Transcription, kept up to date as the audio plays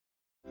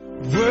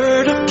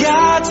Word of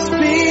God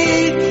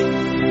speak,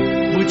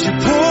 would you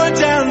pour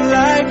down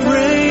like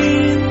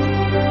rain,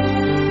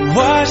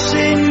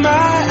 washing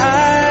my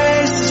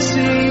eyes to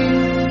see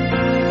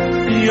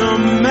your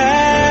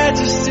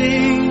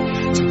majesty,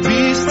 to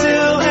be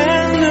still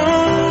and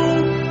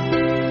know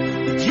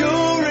that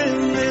you're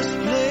in this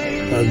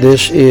place.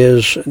 This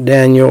is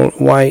Daniel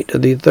White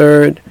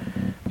III,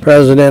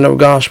 President of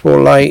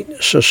Gospel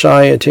Light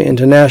Society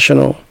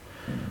International,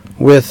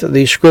 with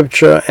the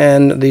Scripture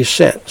and the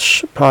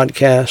Sense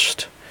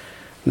podcast.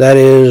 That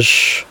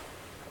is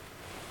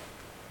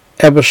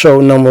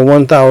episode number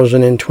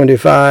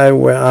 1025,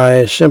 where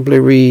I simply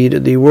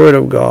read the Word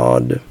of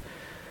God,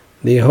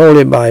 the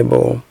Holy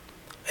Bible,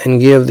 and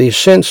give the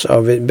sense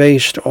of it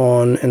based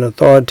on an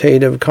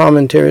authoritative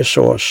commentary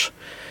source,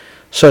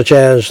 such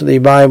as the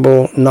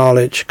Bible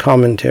Knowledge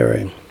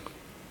Commentary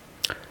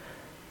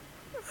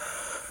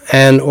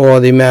and or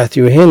the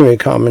Matthew Henry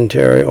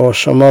Commentary, or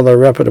some other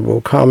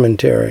reputable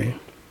commentary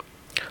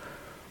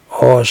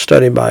or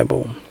study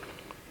Bible.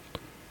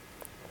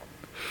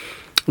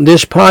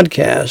 This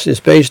podcast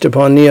is based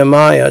upon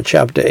Nehemiah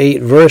chapter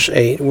 8, verse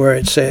 8, where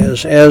it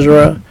says,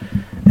 Ezra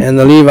and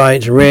the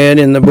Levites read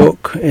in the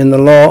book in the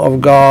law of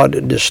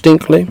God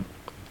distinctly,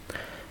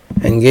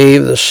 and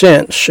gave the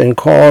sense and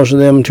caused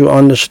them to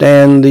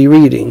understand the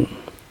reading.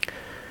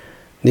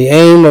 The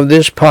aim of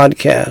this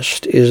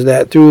podcast is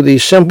that through the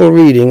simple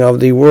reading of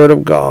the Word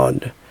of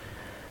God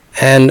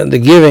and the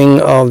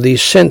giving of the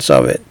sense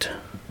of it,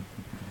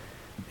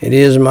 it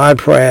is my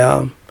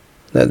prayer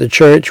that the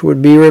church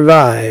would be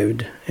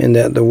revived and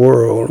that the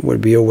world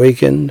would be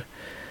awakened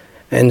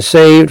and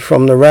saved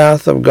from the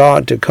wrath of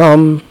God to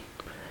come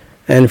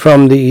and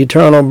from the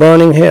eternal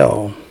burning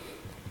hell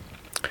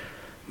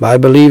by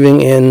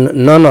believing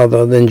in none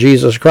other than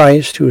Jesus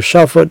Christ, who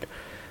suffered,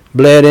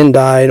 bled, and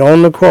died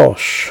on the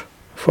cross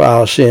for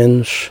our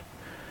sins,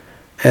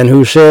 and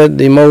who said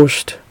the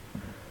most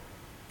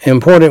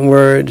important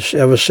words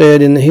ever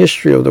said in the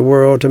history of the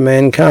world to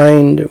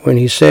mankind, when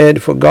he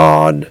said, For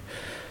God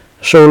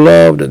so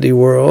loved the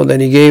world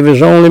that he gave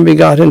his only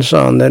begotten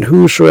Son, that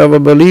whosoever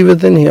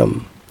believeth in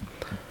him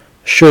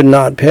should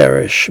not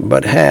perish,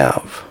 but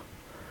have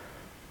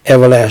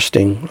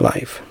everlasting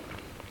life.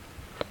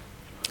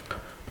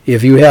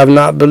 If you have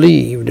not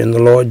believed in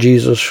the Lord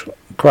Jesus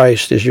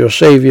Christ as your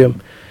Savior,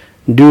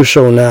 do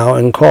so now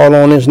and call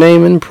on his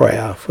name in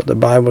prayer. For the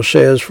Bible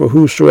says, For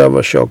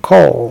whosoever shall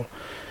call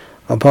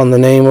upon the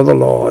name of the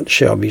Lord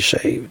shall be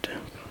saved.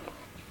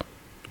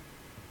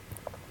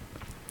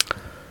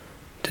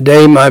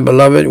 Today, my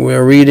beloved,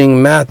 we're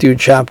reading Matthew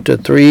chapter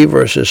 3,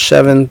 verses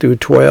 7 through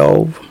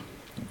 12.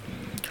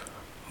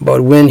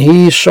 But when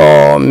he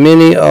saw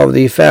many of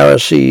the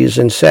Pharisees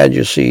and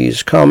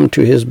Sadducees come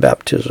to his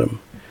baptism,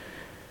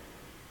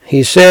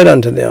 he said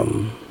unto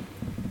them,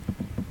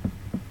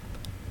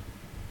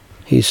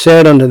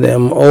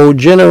 O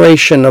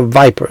generation of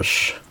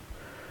vipers,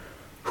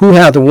 who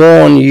hath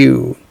warned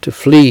you to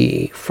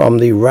flee from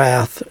the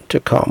wrath to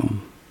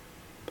come?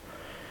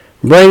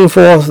 Bring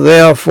forth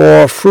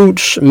therefore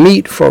fruits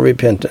meet for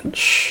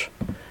repentance,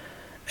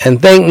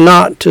 and think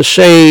not to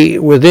say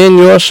within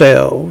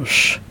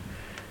yourselves,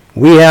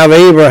 We have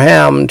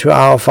Abraham to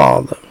our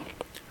father.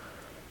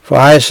 For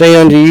I say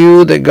unto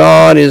you that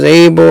God is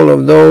able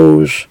of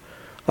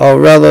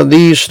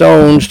these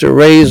stones to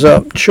raise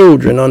up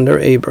children under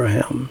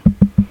Abraham.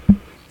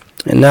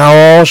 And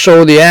now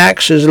also the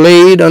axe is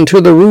laid unto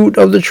the root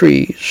of the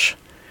trees.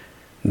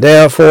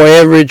 Therefore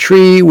every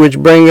tree which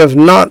bringeth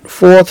not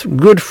forth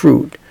good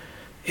fruit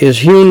is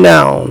hewn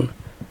down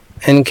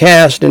and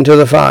cast into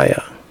the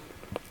fire.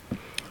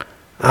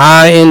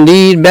 I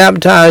indeed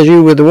baptize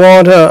you with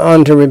water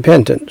unto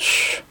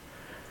repentance,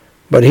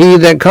 but he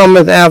that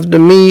cometh after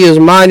me is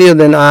mightier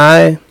than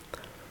I,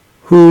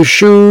 whose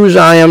shoes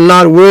I am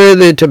not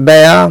worthy to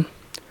bear.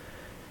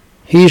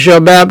 He shall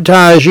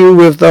baptize you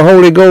with the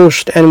Holy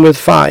Ghost and with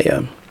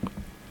fire,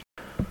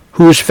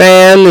 whose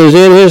fan is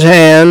in his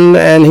hand,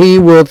 and he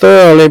will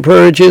thoroughly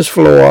purge his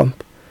floor,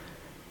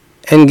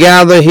 and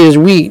gather his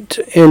wheat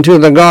into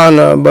the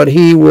garner, but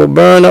he will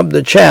burn up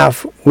the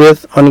chaff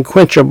with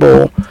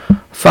unquenchable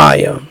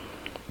fire.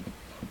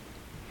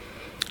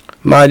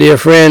 My dear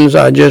friends,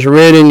 I just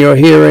read in your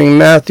hearing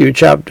Matthew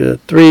chapter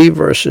 3,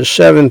 verses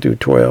 7 through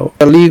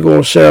 12.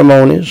 Legal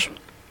ceremonies.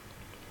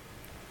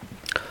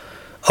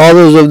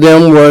 Others of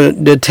them were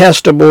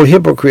detestable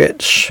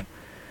hypocrites,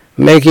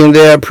 making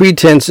their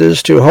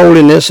pretenses to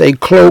holiness a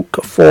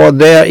cloak for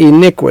their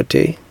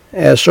iniquity,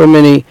 as so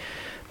many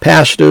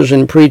pastors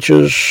and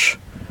preachers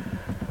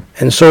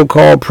and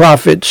so-called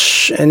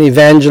prophets and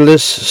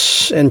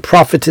evangelists and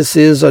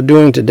prophetesses are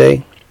doing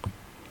today.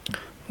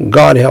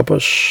 God help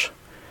us.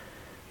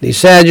 The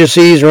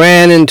Sadducees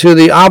ran into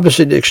the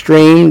opposite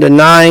extreme,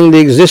 denying the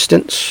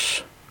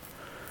existence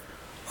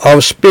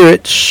of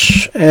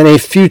spirits and a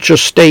future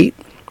state.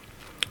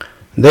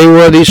 They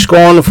were the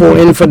scornful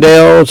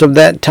infidels of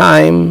that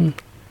time.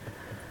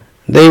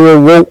 They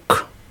were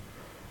woke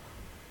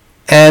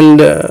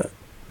and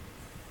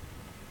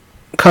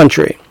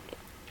country.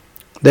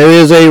 There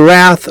is a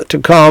wrath to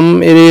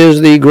come. It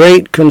is the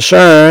great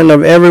concern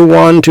of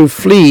everyone to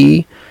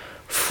flee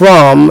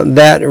from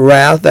that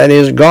wrath, that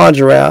is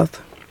God's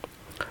wrath.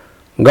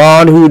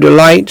 God, who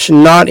delights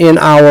not in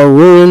our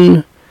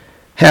ruin,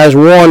 has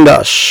warned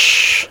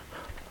us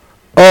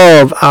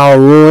of our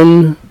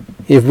ruin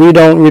if we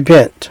don't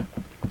repent.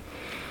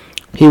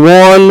 He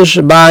warns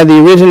by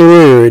the written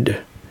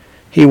word.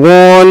 He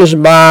warns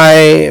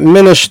by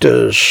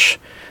ministers.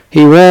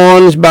 He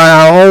warns by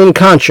our own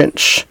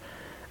conscience.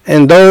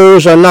 And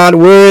those are not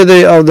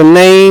worthy of the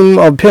name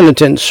of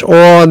penitents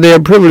or their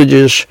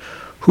privileges,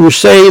 who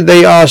say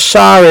they are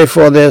sorry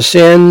for their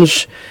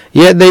sins,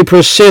 yet they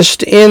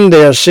persist in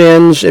their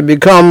sins. It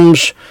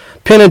becomes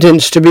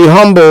penitence to be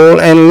humble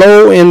and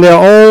low in their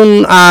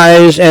own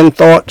eyes and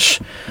thoughts,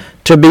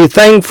 to be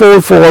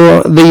thankful for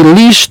the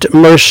least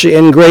mercy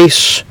and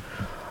grace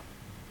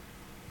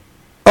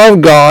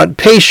of God,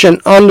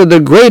 patient under the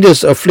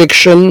greatest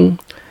affliction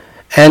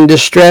and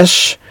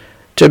distress,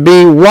 to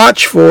be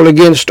watchful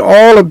against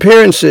all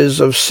appearances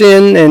of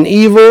sin and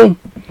evil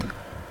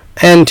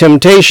and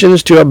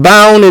temptations, to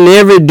abound in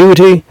every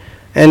duty,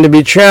 and to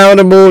be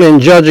charitable in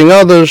judging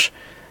others.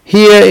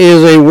 Here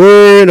is a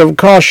word of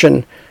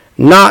caution,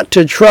 not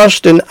to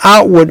trust in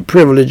outward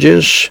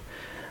privileges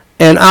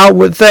and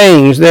outward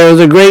things. There is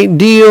a great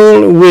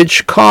deal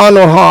which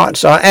carnal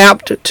hearts are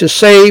apt to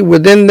say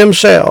within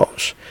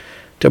themselves,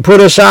 to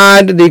put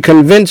aside the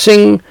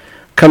convincing,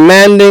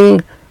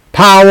 commanding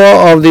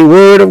power of the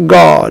Word of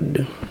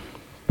God.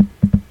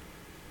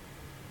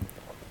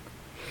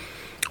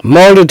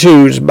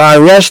 Multitudes, by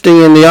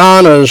resting in the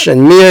honors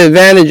and mere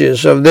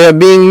advantages of their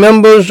being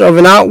members of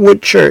an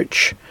outward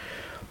church,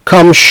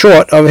 come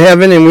short of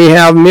heaven, and we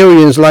have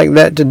millions like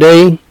that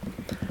today.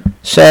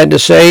 Sad to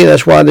say,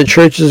 that's why the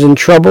church is in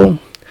trouble.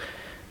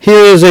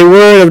 Here is a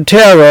word of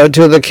terror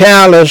to the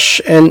careless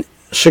and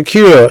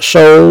secure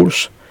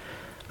souls.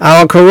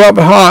 Our corrupt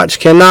hearts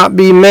cannot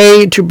be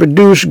made to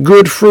produce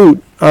good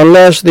fruit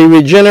unless the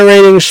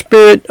regenerating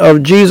Spirit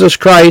of Jesus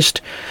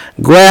Christ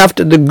graft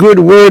the good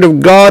word of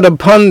God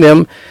upon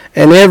them,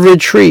 and every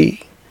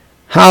tree,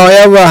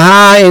 however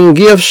high in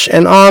gifts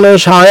and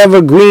honors,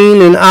 however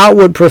green in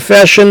outward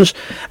professions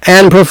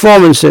and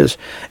performances,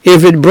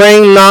 if it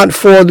bring not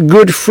forth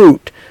good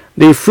fruit,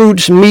 the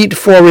fruits meet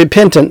for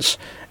repentance,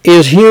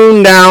 is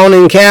hewn down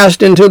and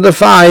cast into the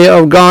fire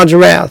of God's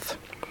wrath.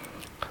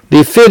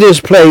 The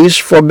fittest place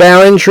for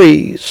barren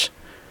trees.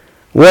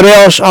 What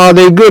else are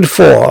they good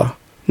for?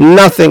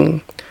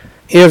 Nothing.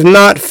 If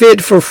not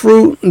fit for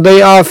fruit,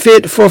 they are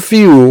fit for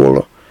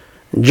fuel.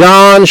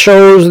 John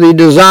shows the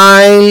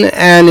design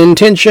and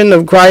intention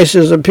of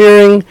Christ's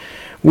appearing,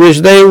 which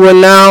they were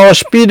now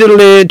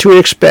speedily to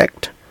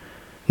expect.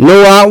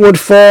 No outward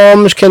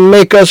forms can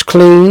make us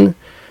clean.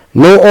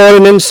 No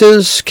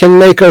ordinances can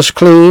make us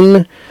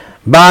clean,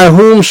 by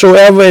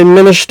whomsoever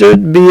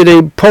administered, be it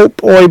a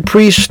pope or a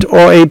priest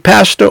or a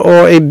pastor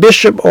or a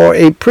bishop or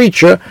a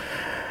preacher,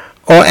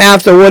 or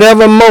after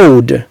whatever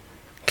mode,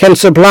 can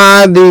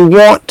supply the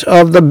want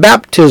of the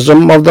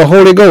baptism of the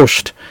Holy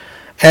Ghost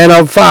and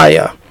of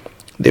fire.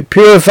 The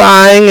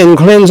purifying and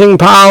cleansing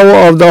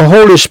power of the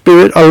Holy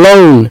Spirit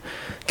alone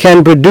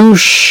can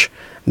produce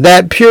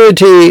that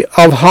purity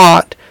of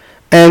heart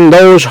and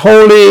those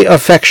holy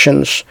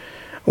affections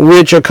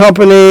which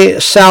accompany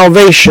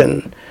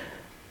salvation.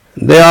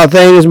 There are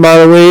things, by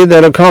the way,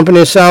 that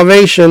accompany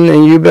salvation,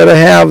 and you better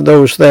have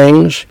those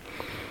things.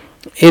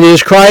 It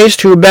is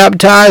Christ who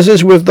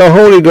baptizes with the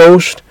Holy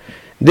Ghost.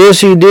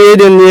 This he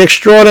did in the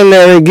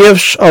extraordinary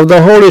gifts of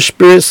the Holy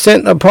Spirit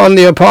sent upon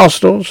the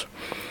apostles.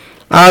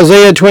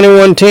 Isaiah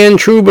 21:10,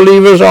 true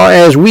believers are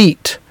as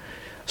wheat,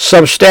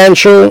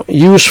 substantial,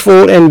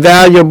 useful, and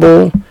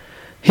valuable.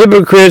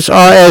 Hypocrites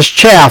are as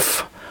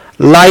chaff,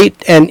 light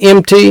and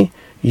empty,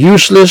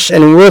 useless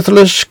and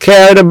worthless,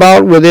 carried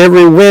about with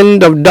every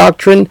wind of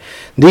doctrine.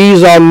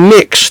 These are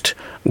mixed,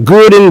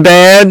 good and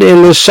bad,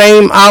 in the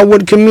same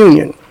outward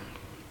communion.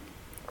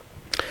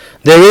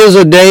 There is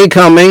a day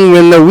coming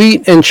when the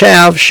wheat and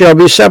chaff shall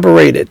be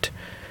separated.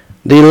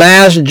 The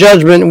last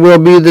judgment will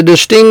be the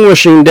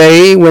distinguishing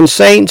day when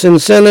saints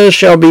and sinners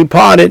shall be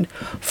parted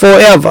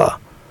forever.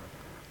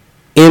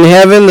 In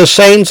heaven the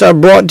saints are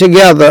brought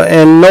together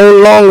and no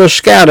longer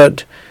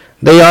scattered.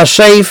 They are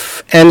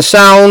safe and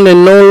sound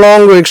and no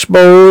longer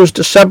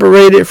exposed,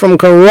 separated from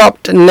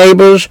corrupt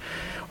neighbors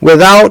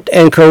without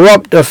and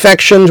corrupt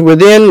affections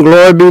within.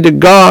 Glory be to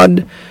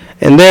God.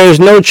 And there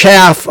is no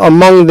chaff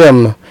among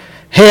them.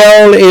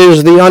 Hell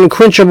is the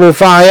unquenchable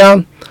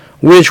fire,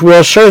 which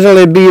will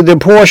certainly be the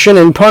portion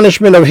and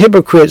punishment of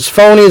hypocrites,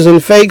 phonies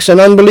and fakes and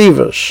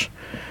unbelievers.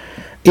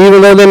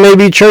 Even though they may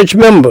be church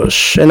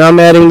members, and I'm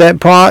adding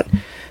that part,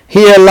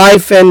 here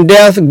life and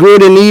death,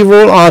 good and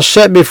evil are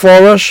set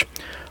before us.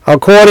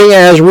 According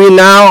as we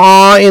now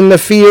are in the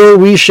field,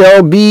 we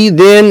shall be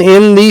then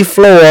in the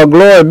floor.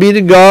 Glory be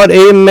to God.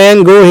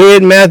 Amen. Go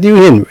ahead, Matthew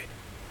Henry.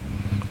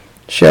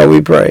 Shall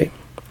we pray?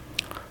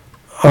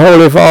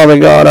 Holy Father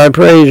God, I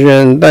praise you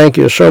and thank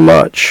you so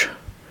much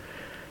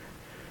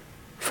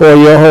for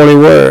your holy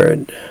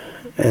word.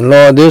 And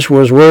Lord, this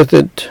was worth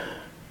it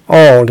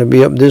all to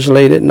be up this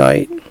late at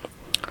night.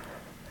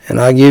 And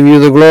I give you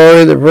the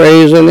glory, the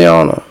praise, and the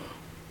honor.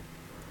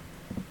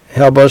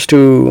 Help us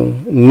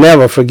to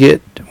never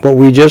forget what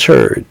we just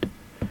heard.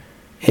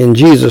 In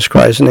Jesus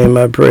Christ's name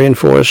I pray, and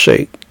for his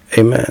sake,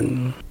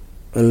 amen.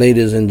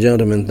 Ladies and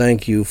gentlemen,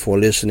 thank you for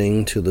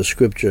listening to the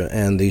Scripture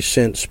and the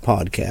Sense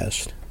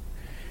podcast.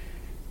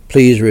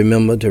 Please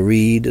remember to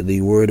read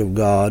the Word of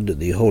God,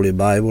 the Holy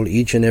Bible,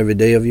 each and every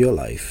day of your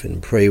life,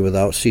 and pray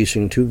without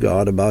ceasing to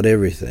God about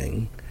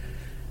everything,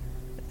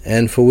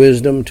 and for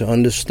wisdom to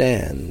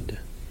understand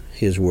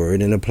his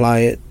Word and apply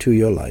it to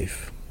your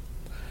life.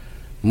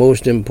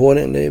 Most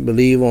importantly,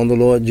 believe on the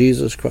Lord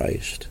Jesus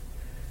Christ,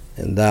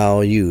 and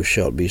you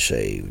shalt be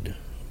saved.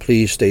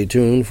 Please stay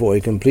tuned for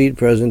a complete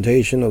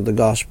presentation of the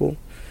gospel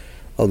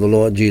of the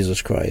Lord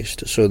Jesus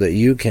Christ, so that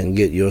you can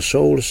get your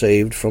soul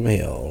saved from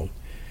hell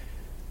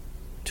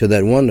to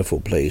that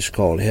wonderful place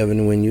called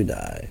heaven when you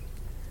die.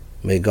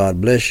 May God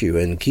bless you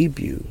and keep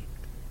you,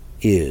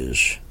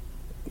 is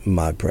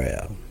my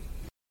prayer.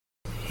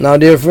 Now,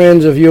 dear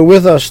friends, if you're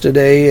with us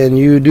today and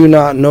you do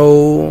not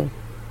know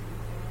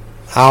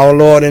our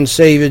Lord and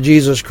Savior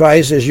Jesus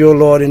Christ as your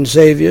Lord and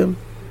Savior,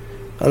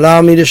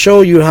 allow me to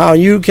show you how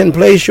you can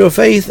place your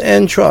faith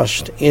and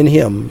trust in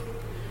him,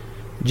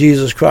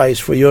 Jesus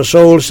Christ, for your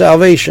soul's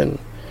salvation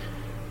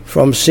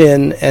from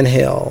sin and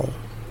hell.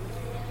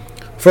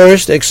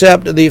 First,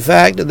 accept the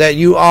fact that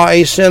you are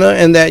a sinner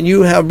and that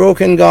you have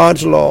broken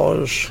God's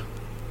laws.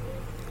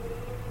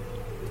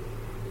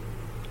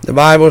 The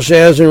Bible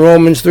says in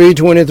Romans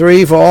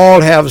 3:23, for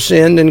all have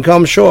sinned and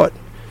come short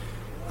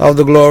of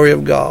the glory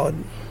of God.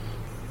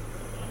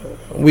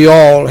 We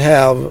all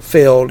have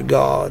failed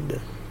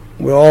God.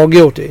 We're all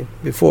guilty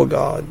before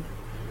God.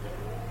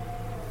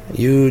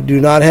 You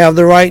do not have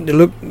the right to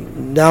look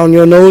down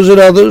your nose at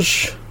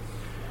others.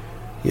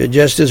 You're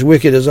just as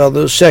wicked as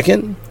others.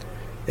 Second,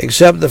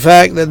 accept the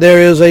fact that there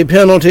is a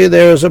penalty,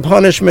 there is a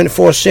punishment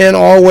for sin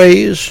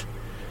always.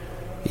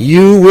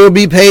 You will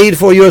be paid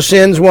for your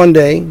sins one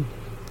day.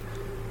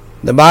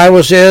 The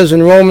Bible says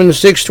in Romans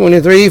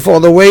 6:23, for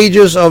the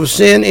wages of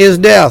sin is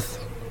death.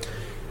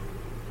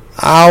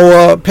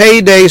 Our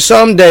payday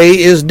someday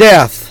is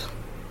death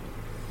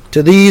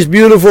to these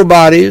beautiful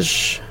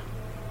bodies,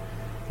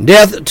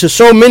 death to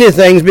so many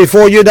things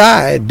before you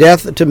die,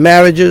 death to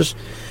marriages,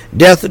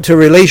 death to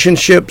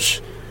relationships,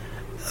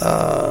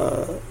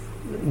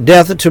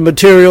 death to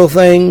material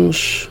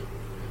things.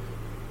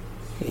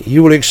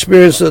 You will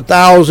experience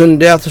 1,000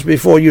 deaths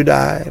before you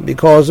die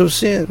because of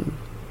sin.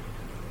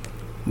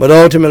 But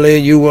ultimately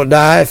you will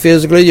die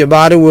physically. Your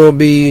body will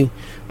be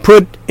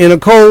put in a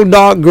cold,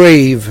 dark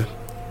grave.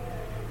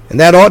 And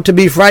that ought to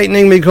be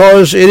frightening,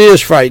 because it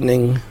is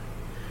frightening.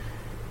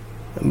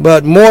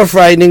 But more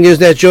frightening is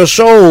that your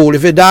soul,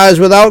 if it dies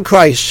without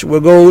Christ, will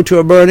go to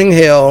a burning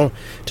hell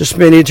to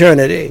spend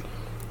eternity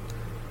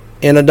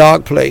in a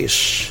dark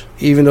place,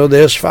 even though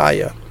there's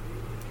fire.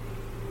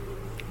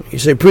 You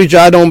say, preacher,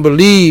 I don't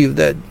believe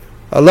that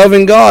a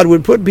loving God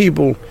would put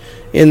people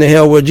in the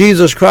hell. Well,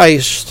 Jesus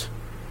Christ,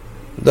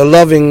 the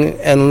loving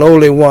and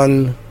lowly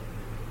one,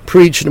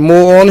 preached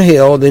more on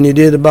hell than he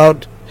did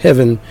about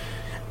heaven.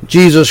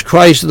 Jesus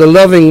Christ, the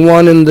loving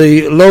one and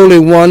the lowly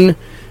one,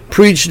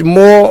 preached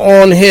more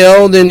on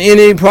hell than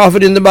any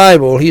prophet in the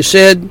Bible. He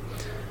said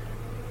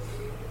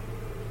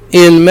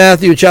in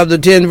Matthew chapter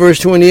 10, verse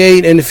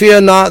 28, and fear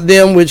not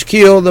them which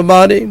kill the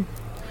body,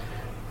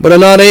 but are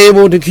not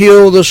able to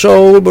kill the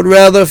soul, but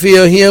rather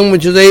fear him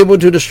which is able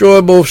to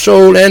destroy both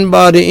soul and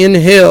body in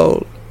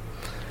hell.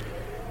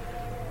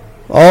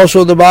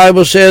 Also the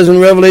Bible says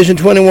in Revelation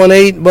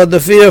 21:8, but the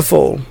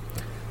fearful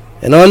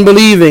and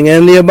unbelieving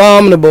and the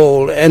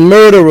abominable and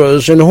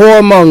murderers and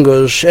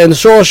whoremongers and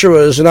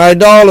sorcerers and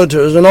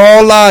idolaters and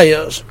all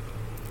liars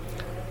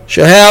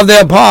shall have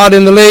their part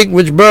in the lake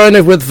which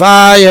burneth with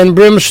fire and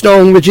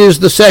brimstone, which is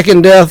the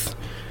second death.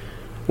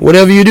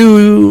 Whatever you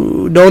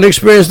do, don't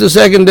experience the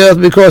second death,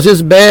 because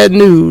it's bad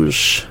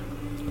news.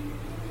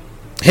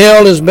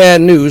 Hell is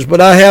bad news,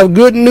 but I have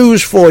good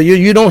news for you.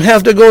 You don't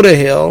have to go to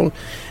hell.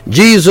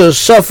 Jesus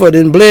suffered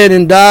and bled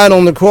and died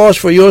on the cross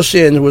for your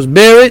sins, was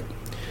buried,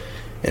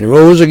 and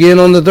rose again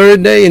on the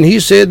third day. And he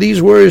said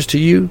these words to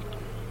you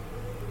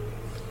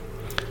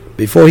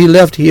before he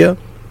left here.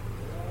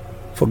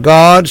 For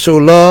God so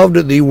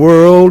loved the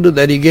world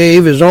that he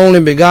gave his only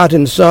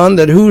begotten Son,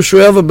 that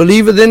whosoever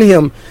believeth in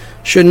him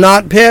should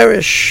not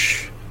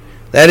perish,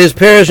 that is,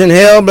 perish in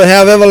hell, but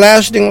have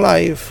everlasting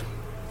life.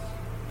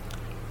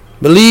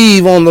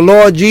 Believe on the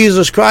Lord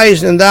Jesus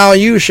Christ, and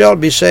you shalt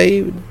be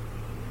saved.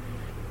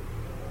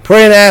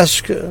 Pray and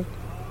ask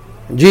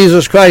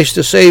Jesus Christ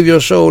to save your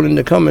soul and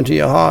to come into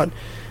your heart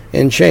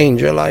and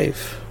change your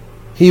life.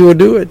 He will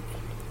do it.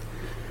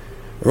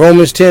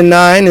 Romans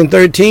 10:9 and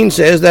 13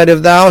 says that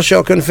if thou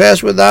shalt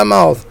confess with thy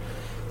mouth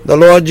the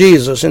Lord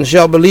Jesus, and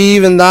shalt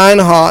believe in thine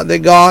heart that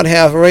God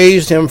hath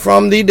raised him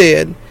from the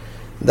dead,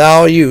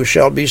 you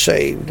shalt be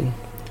saved.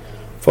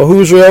 For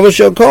whosoever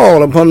shall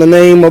call upon the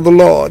name of the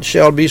Lord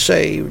shall be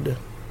saved.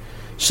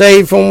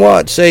 Saved from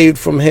what? Saved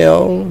from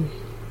hell.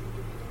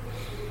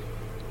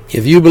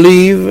 If you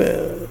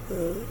believe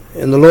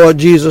in the Lord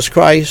Jesus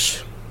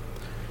Christ,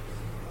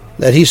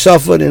 that he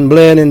suffered and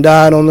bled and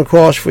died on the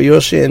cross for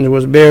your sins,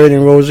 was buried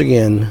and rose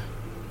again,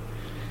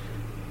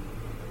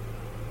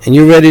 and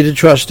you're ready to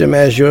trust him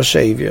as your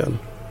Savior,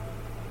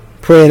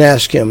 pray and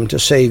ask him to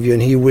save you,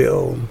 and he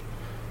will.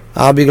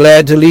 I'll be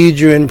glad to lead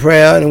you in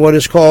prayer in what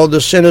is called the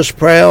sinner's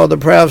prayer, or the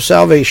prayer of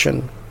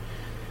salvation.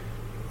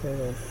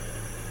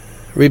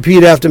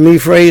 Repeat after me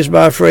phrase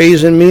by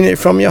phrase and mean it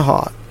from your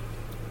heart.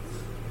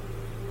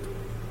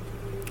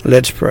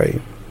 Let's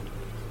pray.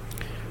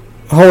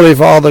 Holy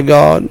Father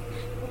God,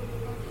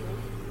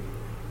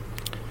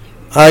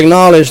 I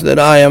acknowledge that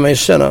I am a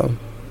sinner,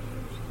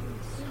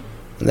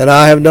 that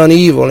I have done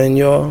evil in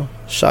your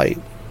sight.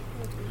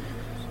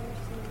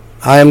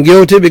 I am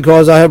guilty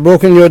because I have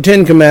broken your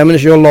 10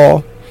 commandments, your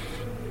law.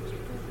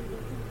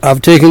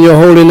 I've taken your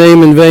holy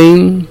name in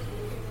vain.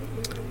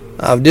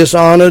 I've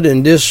dishonored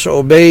and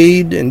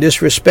disobeyed and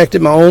disrespected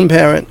my own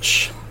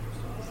parents.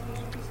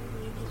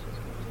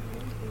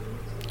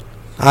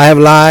 I have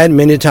lied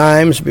many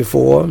times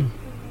before.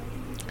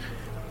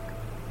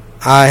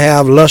 I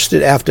have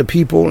lusted after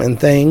people and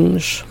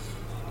things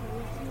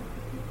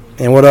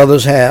and what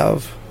others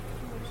have.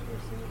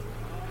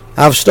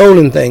 I've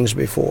stolen things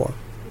before.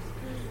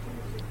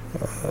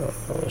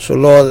 So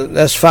Lord,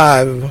 that's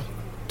 5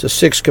 to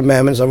 6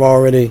 commandments I've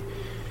already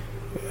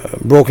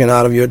broken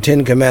out of your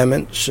 10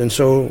 commandments. And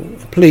so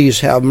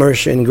please have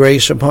mercy and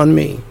grace upon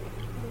me.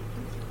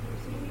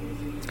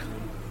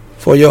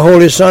 For your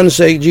holy Son's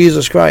sake,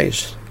 Jesus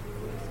Christ,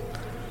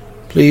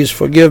 please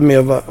forgive me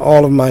of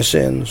all of my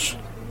sins.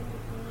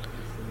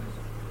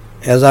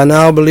 As I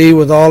now believe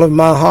with all of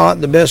my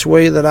heart, the best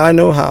way that I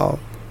know how,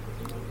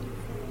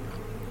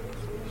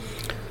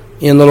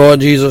 in the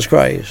Lord Jesus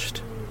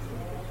Christ,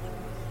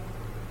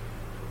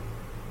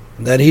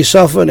 that he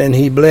suffered and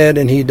he bled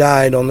and he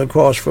died on the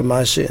cross for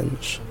my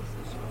sins,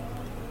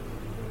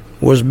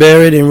 was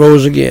buried and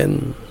rose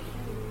again.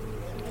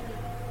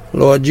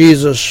 Lord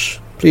Jesus,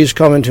 please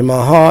come into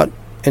my heart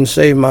and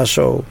save my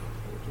soul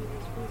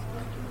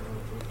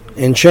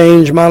and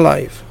change my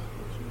life.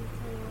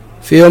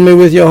 Fill me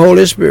with your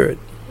Holy Spirit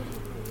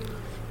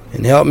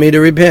and help me to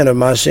repent of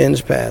my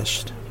sins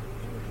past,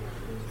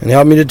 and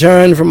help me to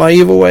turn from my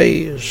evil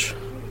ways.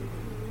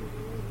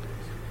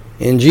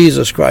 In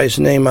Jesus Christ's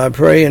name I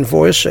pray, and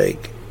for his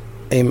sake,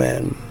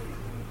 amen.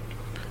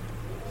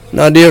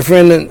 Now, dear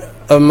friend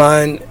of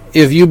mine,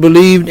 if you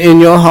believed in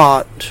your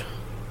heart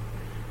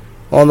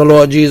on the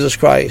Lord Jesus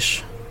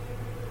Christ,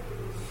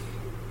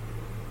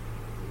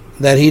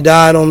 that he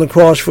died on the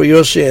cross for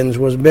your sins,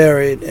 was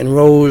buried, and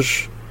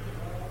rose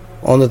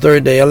on the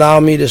 3rd day, allow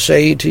me to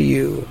say to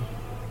you,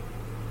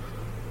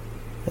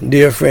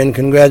 dear friend,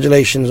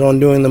 congratulations on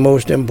doing the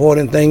most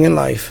important thing in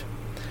life,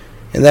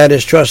 and that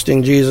is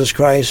trusting Jesus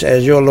Christ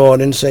as your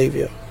Lord and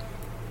Savior.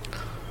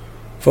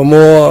 For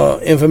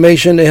more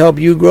information to help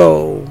you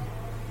grow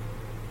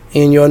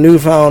in your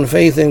newfound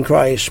faith in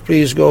Christ,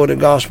 please go to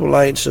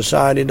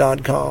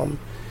GospelLightSociety.com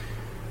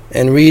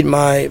and read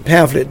my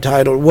pamphlet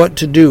titled, What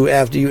to Do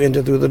After You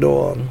Enter Through the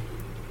Door.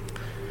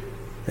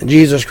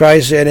 Jesus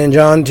Christ said in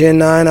John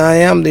 10:9, I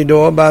am the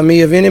door. By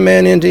me if any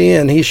man enter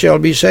in, he shall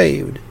be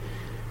saved,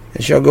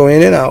 and shall go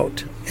in and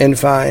out and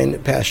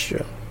find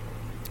pasture.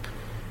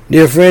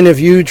 Dear friend,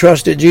 if you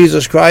trusted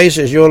Jesus Christ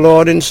as your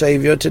Lord and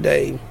Savior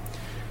today,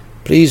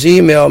 please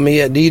email me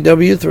at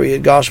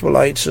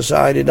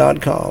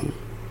dw3@GospelLightSociety.com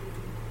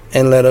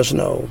and let us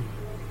know.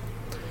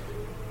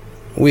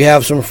 We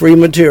have some free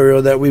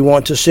material that we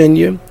want to send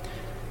you.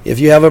 If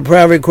you have a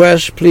prayer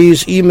request,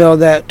 please email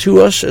that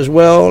to us as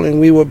well, and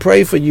we will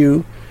pray for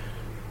you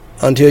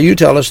until you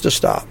tell us to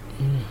stop.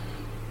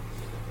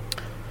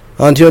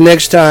 Until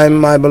next time,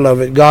 my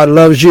beloved, God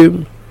loves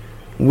you,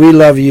 we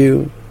love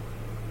you,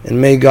 and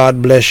may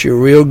God bless you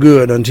real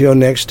good until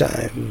next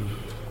time.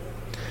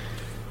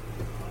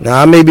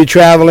 Now, I may be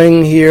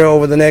traveling here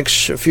over the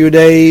next few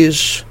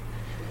days,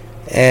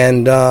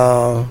 and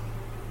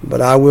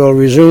but I will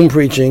resume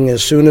preaching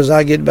as soon as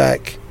I get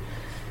back.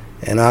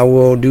 And I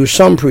will do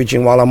some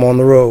preaching while I'm on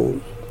the road.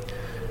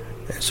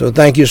 So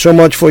thank you so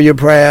much for your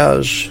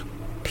prayers.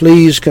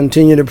 Please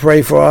continue to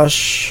pray for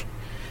us,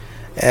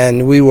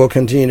 and we will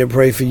continue to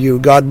pray for you.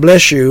 God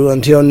bless you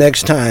until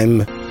next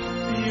time.